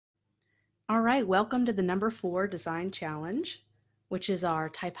All right, welcome to the number 4 design challenge, which is our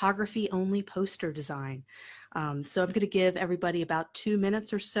typography only poster design. So I'm going to give everybody about 2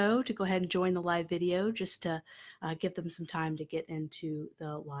 minutes or so to go ahead and join the live video, just to give them some time to get into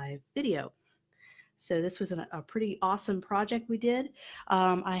the live video. So this was a pretty awesome project we did.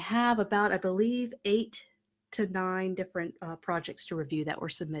 I have about, I believe, 8 to 9 different projects to review that were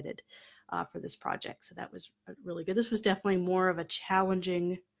submitted for this project. So that was really good. This was definitely more of a challenge.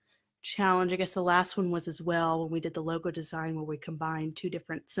 I guess the last one was as well when we did the logo design, where we combined 2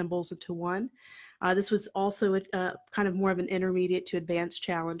 different symbols into one. This was also a kind of more of an intermediate to advanced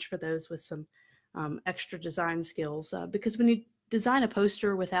challenge for those with some extra design skills, because when you design a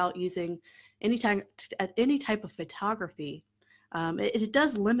poster without using any type of photography, it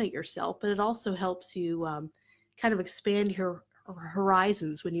does limit yourself, but it also helps you kind of expand your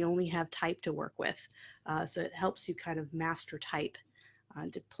horizons when you only have type to work with. So it helps you kind of master type.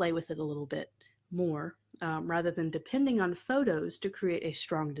 To play with it a little bit more, rather than depending on photos to create a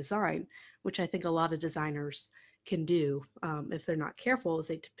strong design, which I think a lot of designers can do if they're not careful, as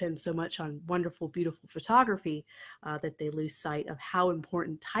they depend so much on wonderful, beautiful photography that they lose sight of how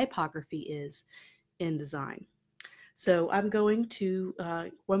important typography is in design. So I'm going to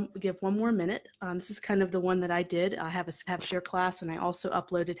give one more minute. This is kind of the one that I did. I have a share class, and I also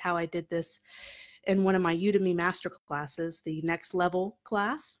uploaded how I did this in one of my Udemy master classes, the next level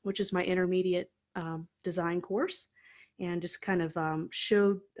class, which is my intermediate design course, and just kind of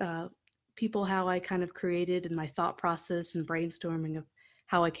showed people how I kind of created and my thought process and brainstorming of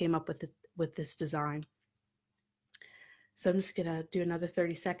how I came up with this design. So I'm just gonna do another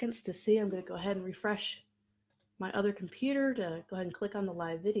 30 seconds to see. I'm gonna go ahead and refresh my other computer to go ahead and click on the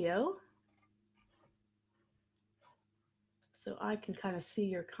live video, so I can kind of see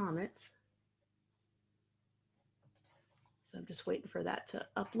your comments. So I'm just waiting for that to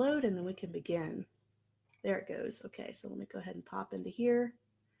upload, and then we can begin. There it goes. Okay, so let me go ahead and pop into here.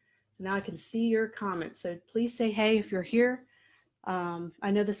 Now I can see your comments. So please say hey if you're here.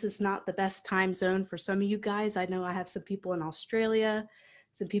 I know this is not the best time zone for some of you guys. I know I have some people in Australia,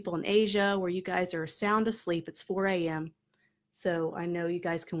 some people in Asia, where you guys are sound asleep. It's 4 a.m. So I know you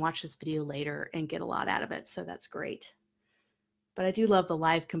guys can watch this video later and get a lot out of it. So that's great. But I do love the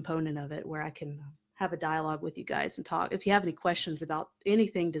live component of it, where I can have a dialogue with you guys and talk. If you have any questions about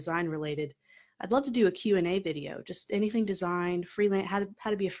anything design related, I'd love to do a Q&A video, just anything design, freelance, how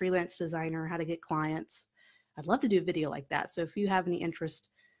to be a freelance designer, how to get clients. I'd love to do a video like that. So if you have any interest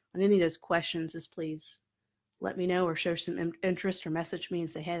on any of those questions, just please let me know, or show some interest, or message me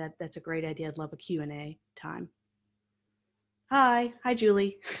and say, hey, that's a great idea. I'd love a Q&A time. Hi,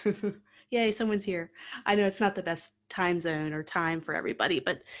 Julie. Yay, someone's here. I know it's not the best time zone or time for everybody,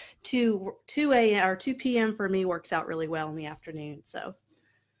 but 2 a.m. or 2 p.m. for me works out really well in the afternoon. So,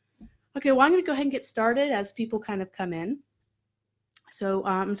 okay, well, I'm going to go ahead and get started as people kind of come in. So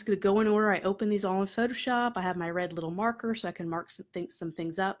I'm just going to go in order. I open these all in Photoshop. I have my red little marker so I can mark some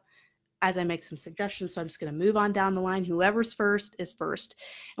things up as I make some suggestions. So I'm just going to move on down the line. Whoever's first is first.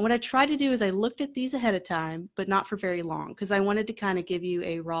 And what I tried to do is I looked at these ahead of time, but not for very long, because I wanted to kind of give you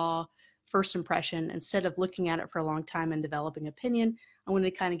a raw first impression instead of looking at it for a long time and developing opinion. I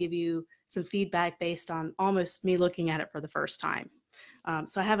wanted to kind of give you some feedback based on almost me looking at it for the first time.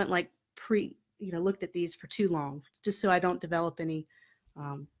 So I haven't like looked at these for too long, just so I don't develop any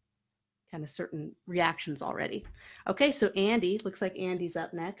kind of certain reactions already. Okay, so Andy, looks like Andy's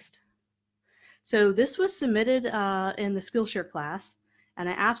up next. So this was submitted in the Skillshare class, and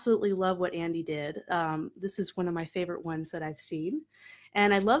I absolutely love what Andy did. This is one of my favorite ones that I've seen.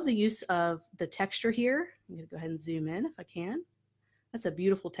 And I love the use of the texture here. I'm going to go ahead and zoom in if I can. That's a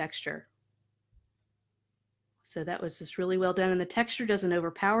beautiful texture. So that was just really well done. And the texture doesn't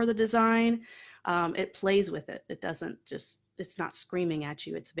overpower the design. It plays with it. It doesn't just, it's not screaming at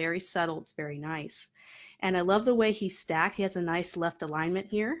you. It's very subtle. It's very nice. And I love the way he stacked. He has a nice left alignment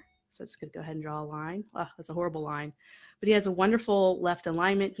here. So I'm just going to go ahead and draw a line. Oh, that's a horrible line. But he has a wonderful left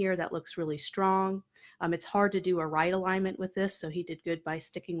alignment here that looks really strong. It's hard to do a right alignment with this, so he did good by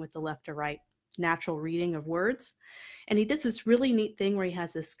sticking with the left to right natural reading of words. And he did this really neat thing where he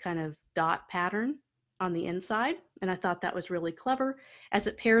has this kind of dot pattern on the inside, and I thought that was really clever, as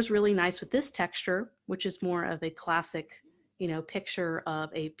it pairs really nice with this texture, which is more of a classic, picture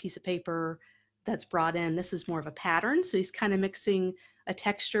of a piece of paper that's brought in. This is more of a pattern, so he's kind of mixing a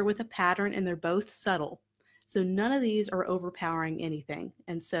texture with a pattern, and they're both subtle. So none of these are overpowering anything,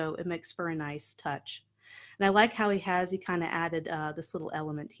 and so it makes for a nice touch. And I like how he kind of added this little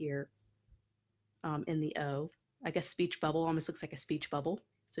element here in the O. I guess speech bubble, almost looks like a speech bubble,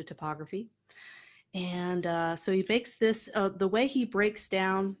 so typography. And so he makes this, the way he breaks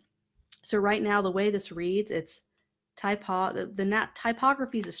down So right now, the way this reads, it's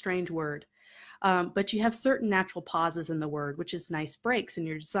typography is a strange word, but you have certain natural pauses in the word, which is nice breaks in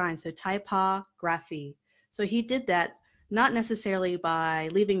your design. So typography. So he did that not necessarily by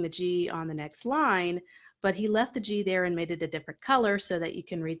leaving the G on the next line, but he left the G there and made it a different color so that you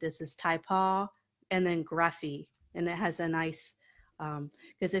can read this as typo and then graphy. And it has a nice,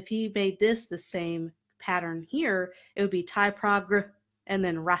 because if he made this the same pattern here, it would be typography and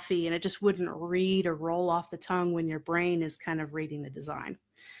then Rafi, and it just wouldn't read or roll off the tongue when your brain is kind of reading the design.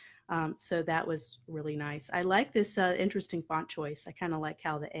 So that was really nice. I like this interesting font choice. I kind of like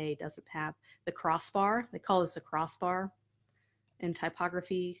how the A doesn't have the crossbar. They call this a crossbar in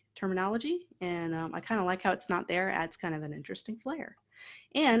typography terminology, and I kind of like how it's not there. It adds kind of an interesting flair.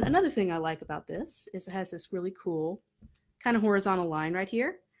 And another thing I like about this is it has this really cool kind of horizontal line right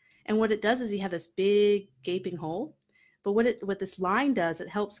here. And what it does is you have this big gaping hole. But what this line does, it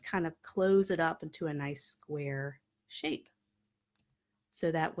helps kind of close it up into a nice square shape.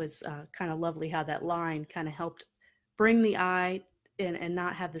 So that was kind of lovely how that line kind of helped bring the eye in and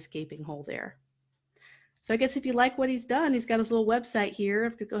not have this gaping hole there. So I guess if you like what he's done, he's got his little website here.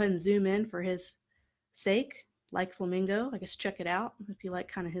 If you go ahead and zoom in for his sake, like Flamingo, I guess check it out if you like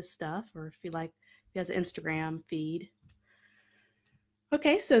kind of his stuff, or if you like, he has an Instagram feed.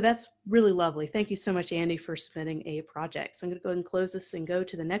 Okay, so that's really lovely. Thank you so much, Andy, for submitting a project. So I'm going to go ahead and close this and go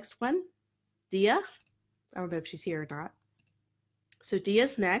to the next one. Dia, I don't know if she's here or not. So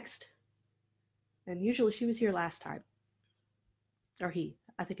Dia's next. And usually she was here last time. Or he.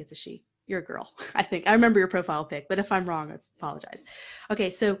 I think it's a she. You're a girl, I think. I remember your profile pic, but if I'm wrong, I apologize. Okay,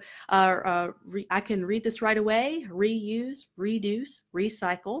 so I can read this right away. Reuse, reduce,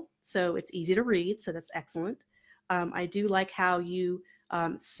 recycle. So it's easy to read, so that's excellent. I do like how you,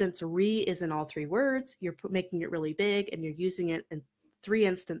 since re is in all three words, you're making it really big and you're using it in 3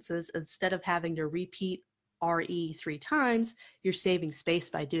 instances instead of having to repeat RE 3 times, you're saving space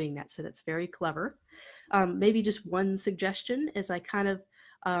by doing that. So that's very clever. Maybe just one suggestion is I kind of,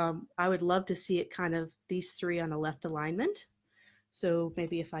 I would love to see it kind of these 3 on a left alignment. So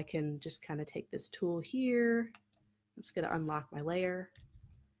maybe if I can just kind of take this tool here, I'm just going to unlock my layer,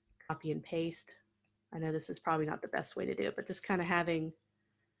 copy and paste. I know this is probably not the best way to do it, but just kind of having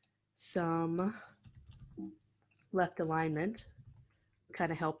some left alignment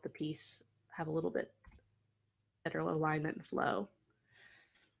kind of help the piece have a little bit better alignment and flow.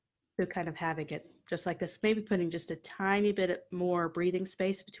 So kind of having it just like this, maybe putting just a tiny bit more breathing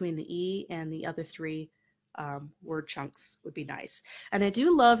space between the E and the other 3 word chunks would be nice. And I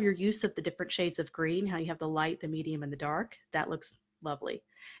do love your use of the different shades of green, how you have the light, the medium, and the dark. That looks lovely.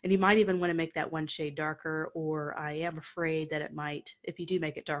 And you might even want to make that one shade darker, or I am afraid that it might, if you do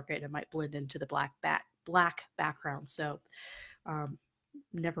make it darker, it might blend into the black background. So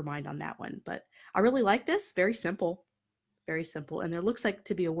never mind on that one. But I really like this. Very simple. Very simple. And there looks like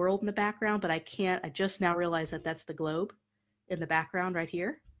to be a world in the background, but I just now realized that that's the globe in the background right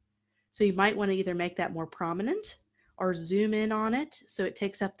here. So you might want to either make that more prominent or zoom in on it so it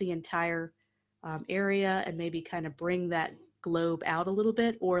takes up the entire area and maybe kind of bring that globe out a little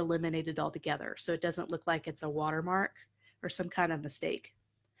bit or eliminate it altogether so it doesn't look like it's a watermark or some kind of mistake.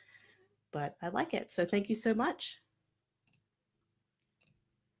 But I like it. So thank you so much.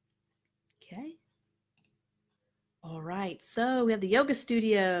 Okay. All right, so we have the yoga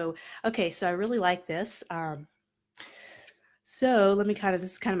studio. Okay, so I really like this. So let me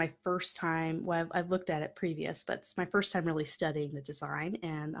this is kind of my first time, well, I've looked at it previous, but it's my first time really studying the design.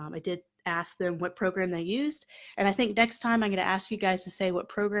 And I did ask them what program they used. And I think next time I'm going to ask you guys to say what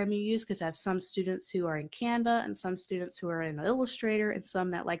program you use, because I have some students who are in Canva and some students who are in Illustrator and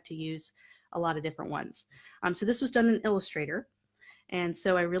some that like to use a lot of different ones. So this was done in Illustrator. And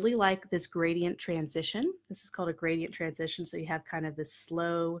so I really like this gradient transition. This is called a gradient transition. So you have kind of this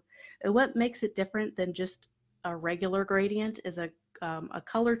slow, and what makes it different than just a regular gradient is a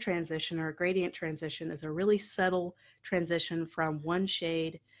color transition, or a gradient transition is a really subtle transition from one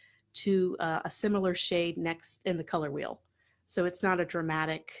shade to a similar shade next in the color wheel. So it's not a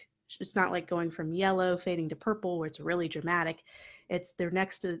dramatic, it's not like going from yellow fading to purple where it's really dramatic. They're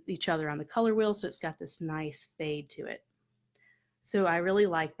next to each other on the color wheel. So it's got this nice fade to it. So I really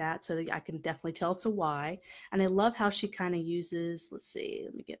like that. So I can definitely tell it's a Y. And I love how she kind of uses, let's see,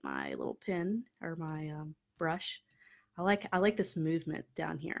 let me get my little pen or my brush. I like this movement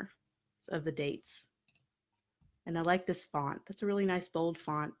down here of the dates. And I like this font. That's a really nice bold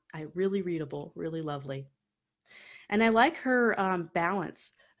font. Really readable, really lovely. And I like her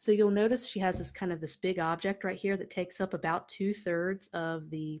balance. So you'll notice she has this big object right here that takes up about 2/3 of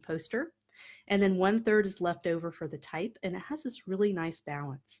the poster. And then 1/3 is left over for the type, and it has this really nice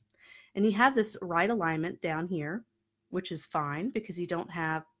balance. And you have this right alignment down here, which is fine because you don't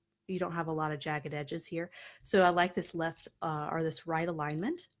have a lot of jagged edges here. So I like this left or this right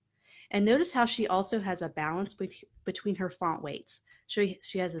alignment. And notice how she also has a balance between her font weights. She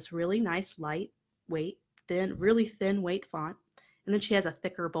has this really nice light weight, really thin weight font, and then she has a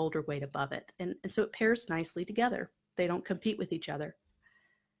thicker, bolder weight above it. And so it pairs nicely together. They don't compete with each other.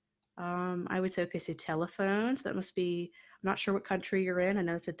 I would say, okay, so telephones, that must be, I'm not sure what country you're in. I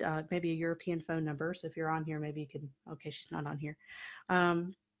know it's maybe a European phone number. So if you're on here, maybe you can, okay, she's not on here.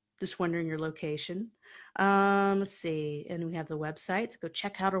 Just wondering your location. Let's see, and we have the website. So go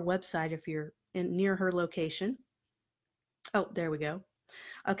check out her website if you're near her location. Oh, there we go.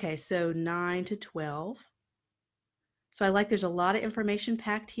 Okay, so 9 to 12. So I like there's a lot of information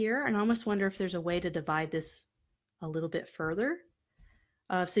packed here, and I almost wonder if there's a way to divide this a little bit further.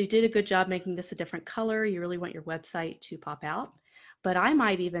 So you did a good job making this a different color. You really want your website to pop out. But I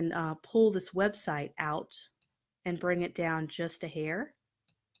might even pull this website out and bring it down just a hair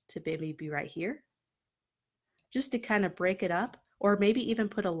to maybe be right here, just to kind of break it up, or maybe even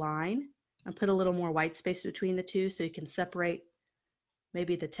put a line and put a little more white space between the two so you can separate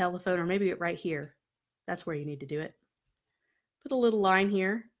maybe the telephone, or maybe right here. That's where you need to do it. Put a little line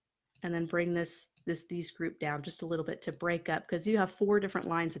here and then bring these group down just a little bit to break up, because you have 4 different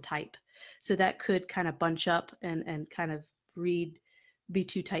lines of type. So that could kind of bunch up and kind of be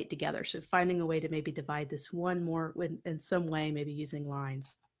too tight together. So finding a way to maybe divide this one more in some way, maybe using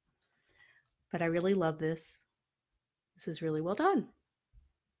lines. But I really love this. This is really well done.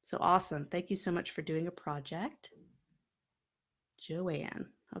 So awesome. Thank you so much for doing a project, Joanne.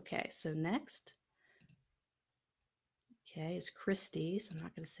 Okay, so next. Okay, it's Christy, so I'm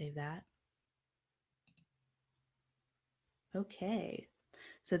not going to save that. Okay,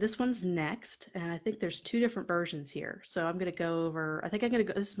 so this one's next, and I think there's 2 different versions here. So I'm going to go over,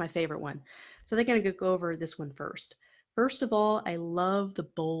 this is my favorite one. So I think I'm going to go over this one first. First of all, I love the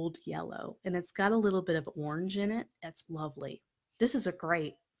bold yellow, and it's got a little bit of orange in it. It's lovely. This is a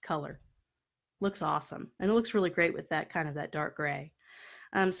great color. Looks awesome, and it looks really great with that kind of that dark gray.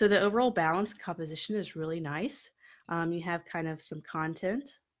 So the overall balance and composition is really nice. You have kind of some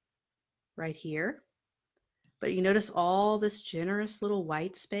content right here. But you notice all this generous little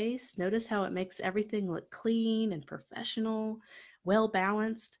white space. Notice how it makes everything look clean and professional, well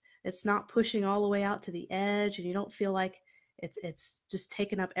balanced. It's not pushing all the way out to the edge, and you don't feel like it's just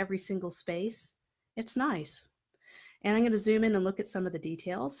taking up every single space. It's nice. And I'm going to zoom in and look at some of the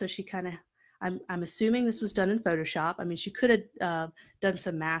details. So she kind of, I'm assuming this was done in Photoshop. I mean, she could have done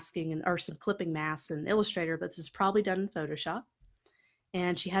some masking or some clipping masks in Illustrator, but this is probably done in Photoshop.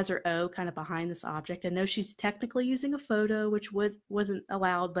 And she has her O kind of behind this object. I know she's technically using a photo, which wasn't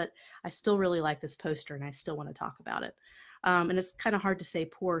allowed, but I still really like this poster and I still want to talk about it. And it's kind of hard to say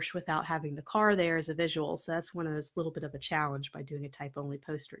Porsche without having the car there as a visual. So that's one of those little bit of a challenge by doing a type only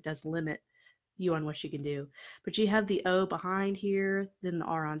poster. It does limit you on what you can do. But you have the O behind here, then the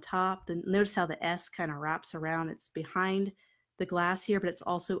R on top. Then notice how the S kind of wraps around. It's behind the glass here, but it's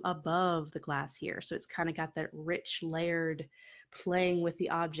also above the glass here. So it's kind of got that rich layered playing with the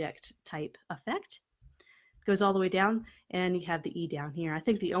object type effect. It goes all the way down, and you have the E down here. I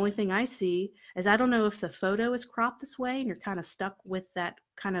think the only thing I see is, I don't know if the photo is cropped this way and you're kind of stuck with that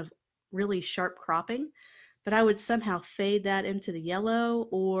kind of really sharp cropping, but I would somehow fade that into the yellow,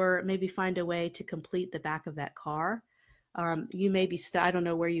 or maybe find a way to complete the back of that car. You may be stuck, I don't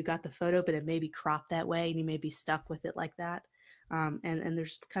know where you got the photo, but it may be cropped that way and you may be stuck with it like that. And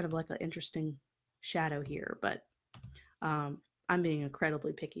there's kind of like an interesting shadow here, but I'm being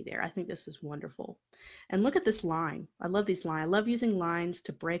incredibly picky there. I think this is wonderful. And look at this line. I love these lines. I love using lines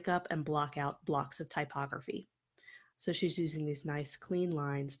to break up and block out blocks of typography. So she's using these nice clean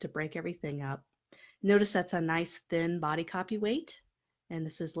lines to break everything up. Notice that's a nice thin body copy weight, and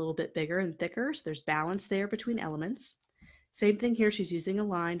this is a little bit bigger and thicker, so there's balance there between elements. Same thing here, she's using a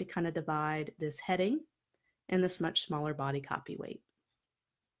line to kind of divide this heading and this much smaller body copy weight.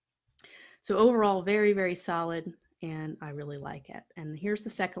 So overall, very, very solid, and I really like it. And here's the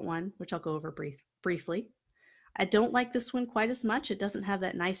second one, which I'll go over briefly. I don't like this one quite as much. It doesn't have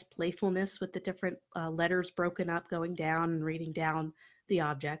that nice playfulness with the different letters broken up, going down and reading down the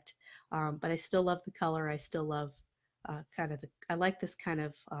object. But I still love the color. I still love I like this kind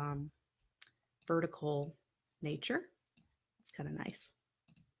of vertical nature. It's kind of nice.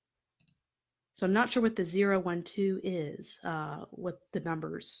 So I'm not sure what the 0, 1, 2 is, what the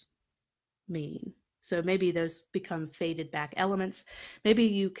numbers mean. So maybe those become faded back elements. Maybe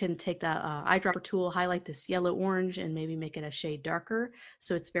you can take the eyedropper tool, highlight this yellow orange, and maybe make it a shade darker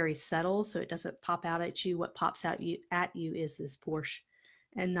so it's very subtle, so it doesn't pop out at you. What pops out at you is this Porsche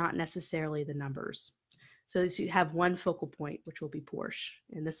and not necessarily the numbers. So you have one focal point, which will be Porsche,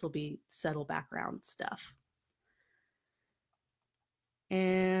 and this will be subtle background stuff.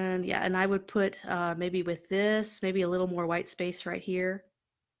 And yeah, and I would put maybe with this, maybe a little more white space right here.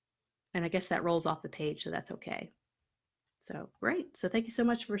 And I guess that rolls off the page, so that's okay. So great. So thank you so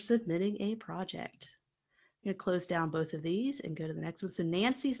much for submitting a project. I'm going to close down both of these and go to the next one. So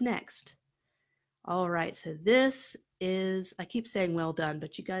Nancy's next. All right, so this is, I keep saying well done,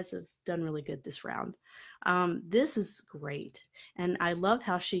 but you guys have done really good this round. This is great. And I love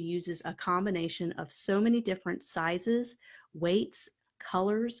how she uses a combination of so many different sizes, weights,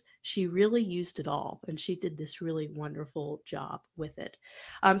 colors. She really used it all, and she did this really wonderful job with it.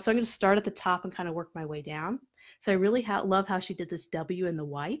 So I'm going to start at the top and kind of work my way down. So I really love how she did this W in the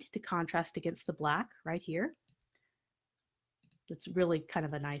white to contrast against the black right here. It's really kind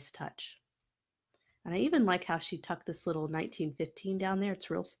of a nice touch. And I even like how she tucked this little 1915 down there.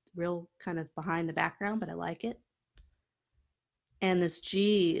 It's real kind of behind the background, but I like it. And this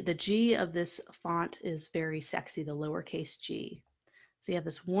G, the G of this font is very sexy, the lowercase g. So you have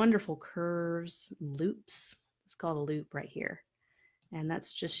this wonderful curves, loops. It's called a loop right here. And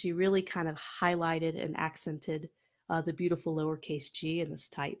that's just, she really kind of highlighted and accented the beautiful lowercase g in this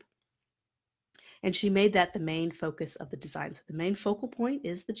type. And she made that the main focus of the design. So the main focal point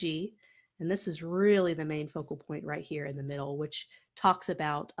is the G. And this is really the main focal point right here in the middle, which talks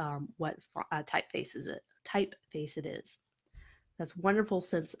about what typeface it is. That's a wonderful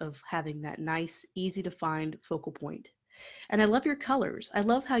sense of having that nice, easy to find focal point. And I love your colors. I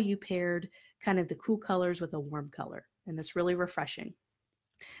love how you paired kind of the cool colors with a warm color. And that's really refreshing.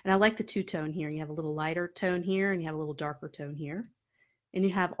 And I like the two-tone here. You have a little lighter tone here and you have a little darker tone here. And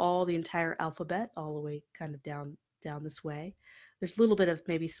you have all the entire alphabet all the way kind of down this way. There's a little bit of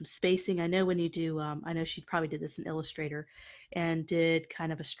maybe some spacing. I know when you do, I know she probably did this in Illustrator and did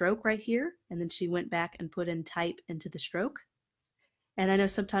kind of a stroke right here. And then she went back and put in type into the stroke. And I know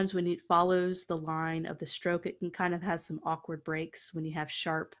sometimes when it follows the line of the stroke, it can kind of have some awkward breaks when you have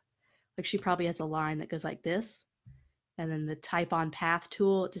sharp, like she probably has a line that goes like this. And then the type on path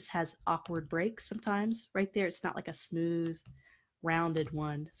tool, it just has awkward breaks sometimes right there. It's not like a smooth, rounded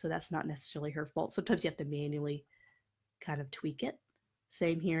one. So that's not necessarily her fault. Sometimes you have to manually kind of tweak it.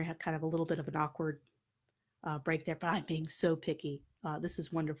 Same here, have kind of a little bit of an awkward break there, but I'm being so picky. This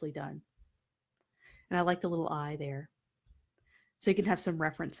is wonderfully done. And I like the little eye there. So you can have some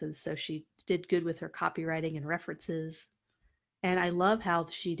references. So she did good with her copywriting and references. And I love how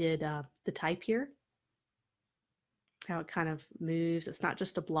she did the type here, how it kind of moves. It's not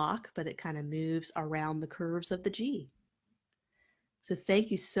just a block, but it kind of moves around the curves of the G. So thank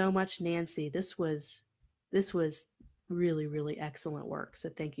you so much, Nancy. This was really, really excellent work. So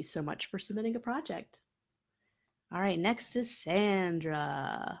thank you so much for submitting a project. All right, next is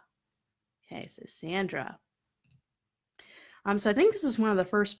Sandra. Okay, so Sandra. So I think this is one of the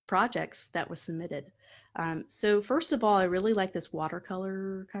first projects that was submitted. So first of all, I really like this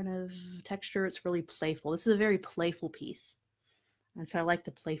watercolor kind of texture. It's really playful. This is a very playful piece. And so I like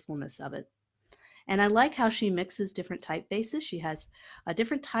the playfulness of it. And I like how she mixes different typefaces. She has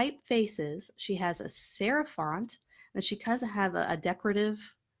different typefaces. She has a serif font, and she does have a decorative,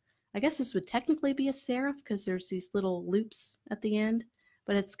 I guess this would technically be a serif because there's these little loops at the end,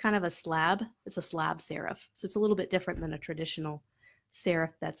 but it's kind of a slab. It's a slab serif. So it's a little bit different than a traditional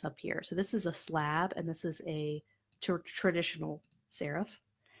serif that's up here. So this is a slab, and this is a traditional serif.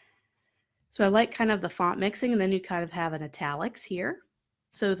 So I like kind of the font mixing, and then you kind of have an italics here.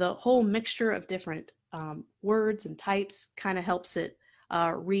 So the whole mixture of different words and types kind of helps it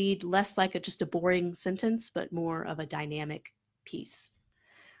read less like just a boring sentence, but more of a dynamic piece.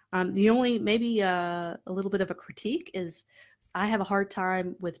 The only maybe a little bit of a critique is I have a hard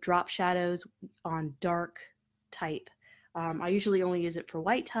time with drop shadows on dark type. I usually only use it for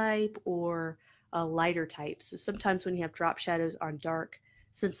white type or a lighter type. So sometimes when you have drop shadows on dark,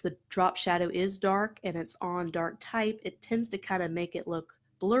 since the drop shadow is dark and it's on dark type, it tends to kind of make it look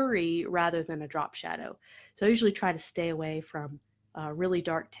blurry rather than a drop shadow. So I usually try to stay away from really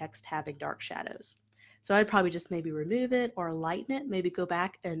dark text having dark shadows. So I'd probably just maybe remove it or lighten it, maybe go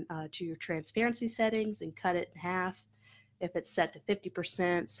back and to your transparency settings and cut it in half. If it's set to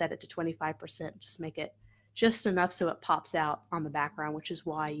 50%, set it to 25%, just make it just enough so it pops out on the background, which is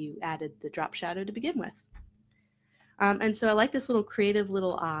why you added the drop shadow to begin with. And so I like this little creative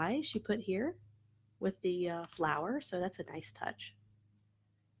little eye she put here with the flower, so that's a nice touch.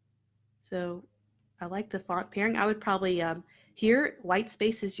 So I like the font pairing. I would probably, here, white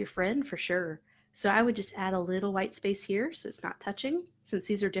space is your friend for sure. So I would just add a little white space here so it's not touching, since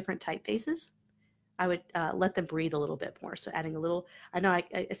these are different typefaces. I would let them breathe a little bit more. So adding a little, I know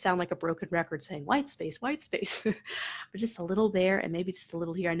I sound like a broken record saying white space, but just a little there and maybe just a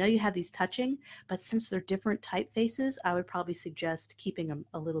little here. I know you have these touching, but since they're different typefaces, I would probably suggest keeping them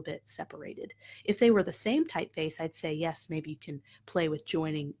a little bit separated. If they were the same typeface, I'd say, yes, maybe you can play with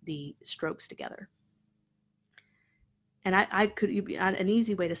joining the strokes together. And I could, an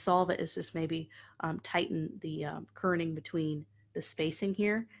easy way to solve it is just maybe tighten the kerning between the spacing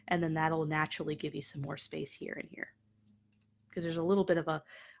here, and then that'll naturally give you some more space here and here. Because there's a little bit of a,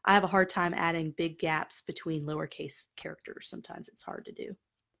 I have a hard time adding big gaps between lowercase characters. Sometimes it's hard to do.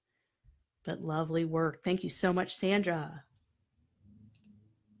 But lovely work. Thank you so much, Sandra.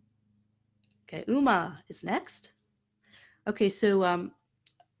 Okay, Uma is next. Okay, so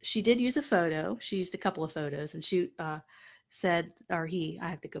she did use a photo. She used a couple of photos, and she said, or he, I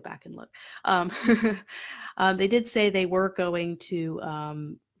have to go back and look. They did say they were going to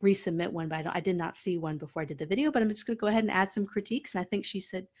resubmit one, but I did not see one before I did the video, but I'm just going to go ahead and add some critiques. And I think she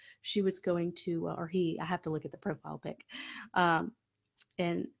said she was going to, or he, I have to look at the profile pic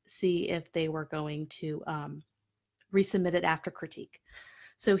and see if they were going to resubmit it after critique.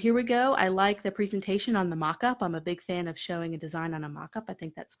 So here we go. I like the presentation on the mock-up. I'm a big fan of showing a design on a mock-up. I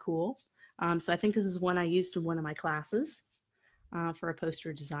think that's cool. So I think this is one I used in one of my classes for a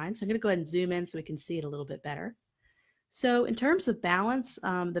poster design. So I'm going to go ahead and zoom in so we can see it a little bit better. So in terms of balance,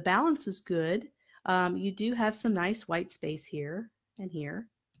 the balance is good. You do have some nice white space here and here.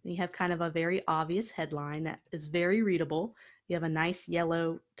 And you have kind of a very obvious headline that is very readable. You have a nice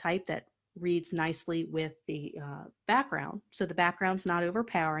yellow type that reads nicely with the background. So the background's not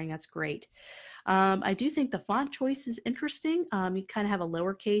overpowering. That's great. I do think the font choice is interesting. You kind of have a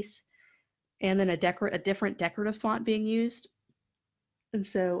lowercase and then a different decorative font being used. And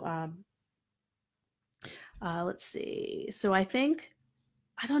so let's see. So I think,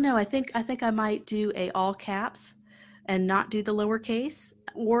 I don't know, I think I might do a all caps and not do the lowercase,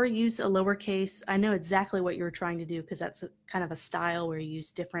 or use a lowercase. I know exactly what you're trying to do, because that's kind of a style where you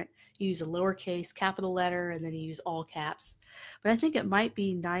use you use a lowercase capital letter and then you use all caps. But I think it might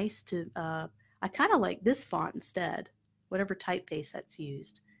be nice to, I kind of like this font instead, whatever typeface that's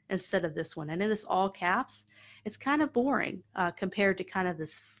used, instead of this one. I know this all caps, it's kind of boring compared to kind of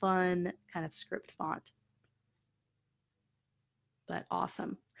this fun kind of script font. But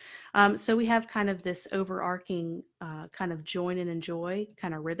awesome. So we have kind of this overarching kind of join and enjoy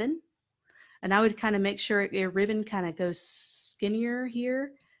kind of ribbon. And I would kind of make sure your ribbon kind of goes skinnier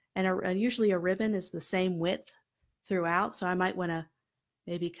here. And usually a ribbon is the same width throughout. So I might want to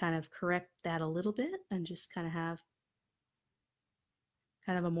maybe kind of correct that a little bit and just kind of have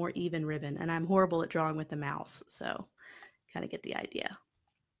kind of a more even ribbon. And I'm horrible at drawing with the mouse, so kind of get the idea.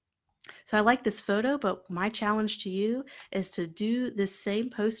 So I like this photo, but my challenge to you is to do this same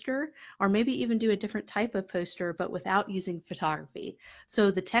poster, or maybe even do a different type of poster, but without using photography. So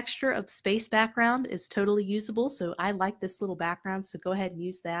the texture of space background is totally usable. So I like this little background, so go ahead and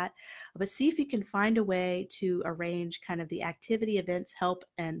use that. But see if you can find a way to arrange kind of the activity, events, help,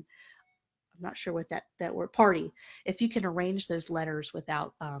 and I'm not sure what that word, party, if you can arrange those letters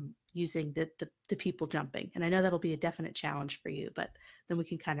without using the people jumping. And I know that'll be a definite challenge for you, but then we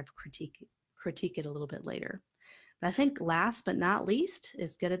can kind of critique it a little bit later. But I think last but not least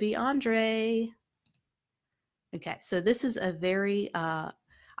is going to be Andre. Okay, so this is a very, I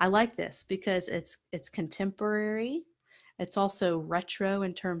like this because it's contemporary. It's also retro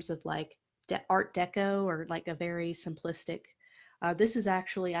in terms of like Art Deco, or like a very simplistic. This is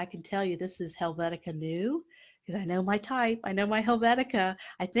actually, I can tell you, this is Helvetica New, because I know my type. I know my Helvetica.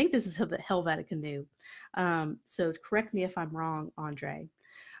 I think this is Helvetica New. So correct me if I'm wrong, Andre.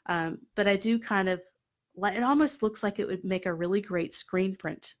 But I do kind of, it almost looks like it would make a really great screen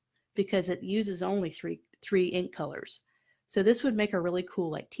print, because it uses only three ink colors. So this would make a really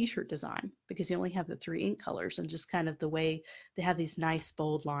cool like t-shirt design, because you only have the 3 ink colors, and just kind of the way they have these nice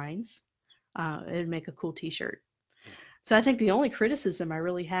bold lines. It would make a cool t-shirt. So I think the only criticism I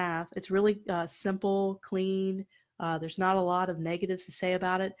really have, it's really simple, clean. There's not a lot of negatives to say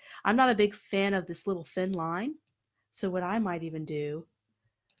about it. I'm not a big fan of this little thin line. So what I might even do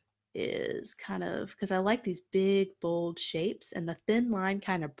is kind of, because I like these big, bold shapes, and the thin line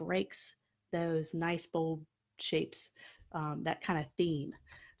kind of breaks those nice, bold shapes, that kind of theme.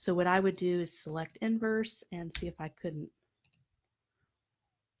 So what I would do is select inverse and see if I couldn't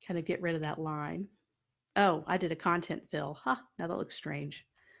kind of get rid of that line. Oh, I did a content fill. Huh, now that looks strange.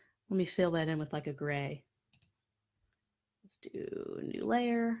 Let me fill that in with like a gray. Let's do a new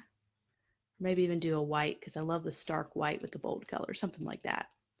layer. Maybe even do a white, because I love the stark white with the bold color, something like that.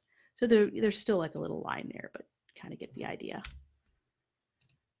 So there's still like a little line there, but kind of get the idea.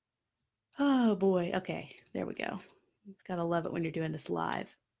 Oh boy. Okay, there we go. Gotta love it when you're doing this live,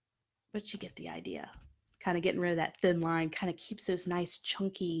 but you get the idea. Kind of getting rid of that thin line kind of keeps those nice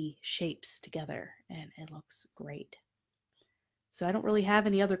chunky shapes together, and it looks great. So I don't really have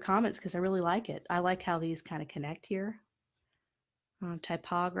any other comments because I really like it. I like how these kind of connect here.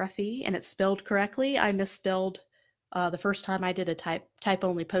 Typography, and it's spelled correctly. I misspelled the first time I did a type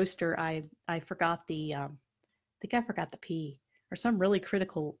only poster. I forgot the I think I forgot the P or some really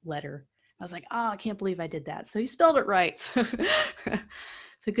critical letter. I was like, oh, I can't believe I did that. So he spelled it right.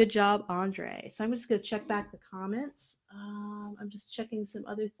 So good job, Andre. So I'm just going to check back the comments. I'm just checking some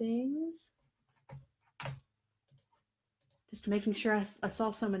other things. Just making sure I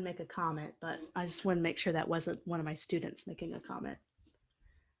saw someone make a comment, but I just want to make sure that wasn't one of my students making a comment.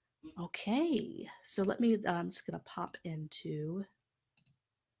 Okay, so let me, I'm just going to pop into,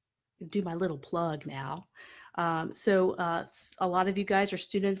 do my little plug now. A lot of you guys are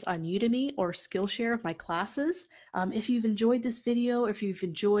students on Udemy or Skillshare of my classes. If you've enjoyed this video, if you've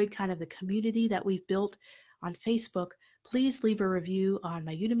enjoyed kind of the community that we've built on Facebook, please leave a review on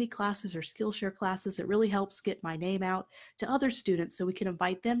my Udemy classes or Skillshare classes. It really helps get my name out to other students so we can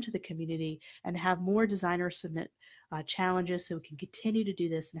invite them to the community and have more designers submit challenges so we can continue to do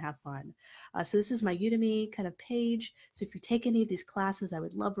this and have fun. So this is my Udemy kind of page. So if you take any of these classes, I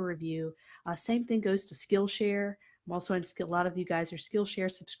would love a review. Same thing goes to Skillshare. I'm also in a lot of you guys are Skillshare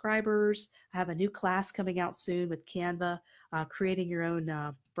subscribers. I have a new class coming out soon with Canva, creating your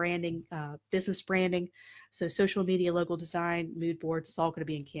own branding, business branding. So social media, logo design, mood boards, it's all going to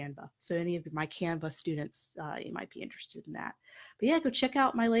be in Canva. So any of my Canva students, you might be interested in that. But yeah, go check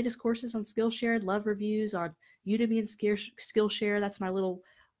out my latest courses on Skillshare. I'd love reviews on Udemy and Skillshare. That's my little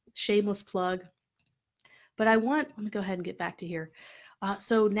shameless plug. But let me go ahead and get back to here.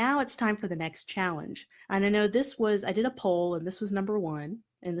 So now it's time for the next challenge. And I know I did a poll and this was number 1.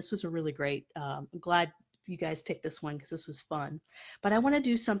 And this was a really great, I'm glad you guys picked this one because this was fun. But I want to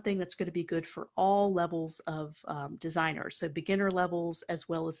do something that's going to be good for all levels of designers. So beginner levels as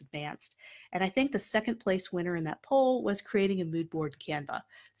well as advanced. And I think the second place winner in that poll was creating a mood board in Canva.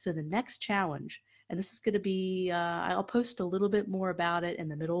 So the next challenge, and this is going to be, I'll post a little bit more about it in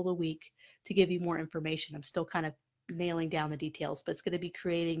the middle of the week to give you more information. I'm still kind of nailing down the details, but it's going to be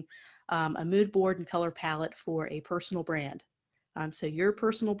creating a mood board and color palette for a personal brand. So your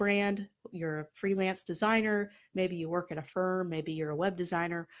personal brand, you're a freelance designer, maybe you work at a firm, maybe you're a web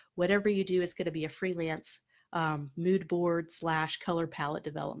designer, whatever you do is going to be a freelance mood board / color palette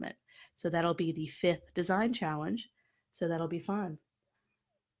development. So that'll be the 5th design challenge. So that'll be fun.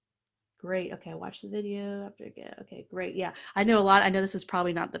 Great. Okay, watch the video after again. Okay, great. Yeah, I know this is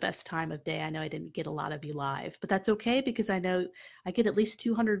probably not the best time of day. I know I didn't get a lot of you live, but that's okay because I know I get at least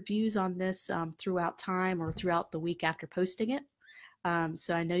 200 views on this throughout time or throughout the week after posting it.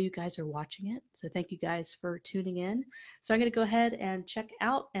 So I know you guys are watching it. So thank you guys for tuning in. So I'm going to go ahead and check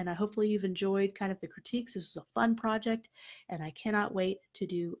out, and hopefully you've enjoyed kind of the critiques. This was a fun project, and I cannot wait to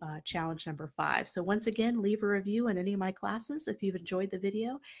do challenge number 5. So once again, leave a review in any of my classes if you've enjoyed the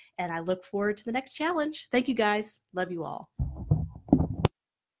video, and I look forward to the next challenge. Thank you guys. Love you all.